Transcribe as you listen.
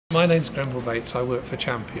My name's Grenville, I work for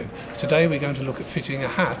Champion. Today we're going to look at fitting a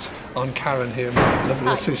hat on Karen here, my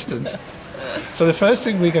lovely assistant. So the first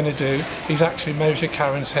thing we're going to do is actually measure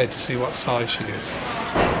Karen's head to see what size she is.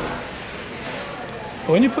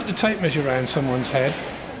 When you put the tape measure around someone's head,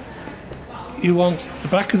 you want the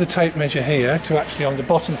back of the tape measure here to actually on the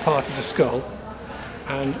bottom part of the skull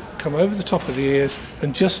and come over the top of the ears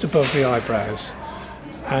and just above the eyebrows.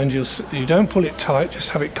 And you don't pull it tight, just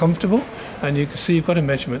have it comfortable, and you can see you've got a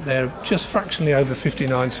measurement there of just fractionally over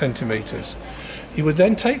 59 centimetres. You would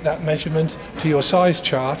then take that measurement to your size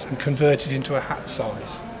chart and convert it into a hat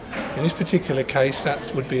size. In this particular case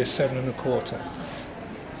that would be a 7 1/4.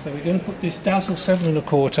 So we're going to put this Dazzle 7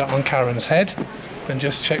 1/4 on Karen's head and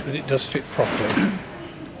just check that it does fit properly.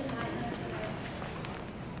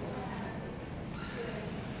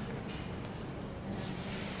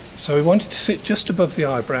 So we want it to sit just above the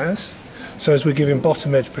eyebrows, so as we're giving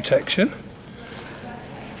bottom edge protection.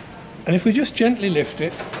 And if we just gently lift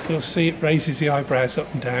it, you'll see it raises the eyebrows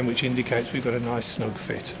up and down, which indicates we've got a nice snug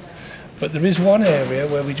fit. But there is one area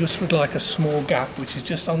where we just would like a small gap, which is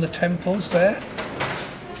just on the temples there.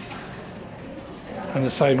 And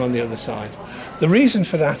the same on the other side. The reason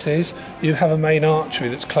for that is you have a main artery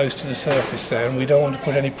that's close to the surface there, and we don't want to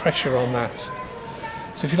put any pressure on that.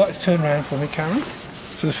 So if you'd like to turn around for me, Karen.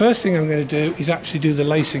 So the first thing I'm going to do is actually do the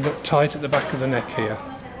lacing up tight at the back of the neck here.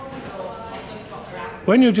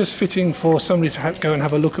 When you're just fitting for somebody to go and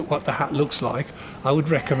have a look at what the hat looks like, I would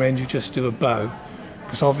recommend you just do a bow,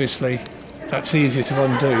 because obviously that's easier to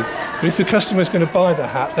undo. But if the customer's going to buy the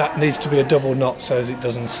hat, that needs to be a double knot so as it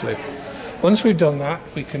doesn't slip. Once we've done that,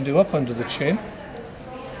 we can do up under the chin.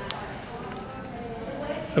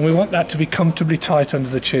 And we want that to be comfortably tight under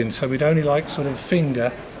the chin, so we'd only like sort of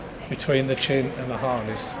finger between the chin and the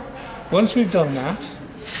harness. Once we've done that,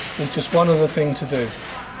 there's just one other thing to do.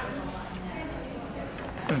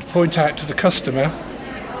 And point out to the customer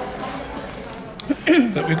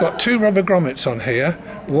that we've got two rubber grommets on here.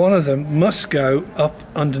 One of them must go up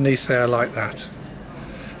underneath there like that.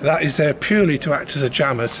 That is there purely to act as a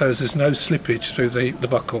jammer so there's no slippage through the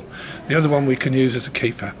buckle. The other one we can use as a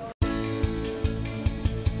keeper.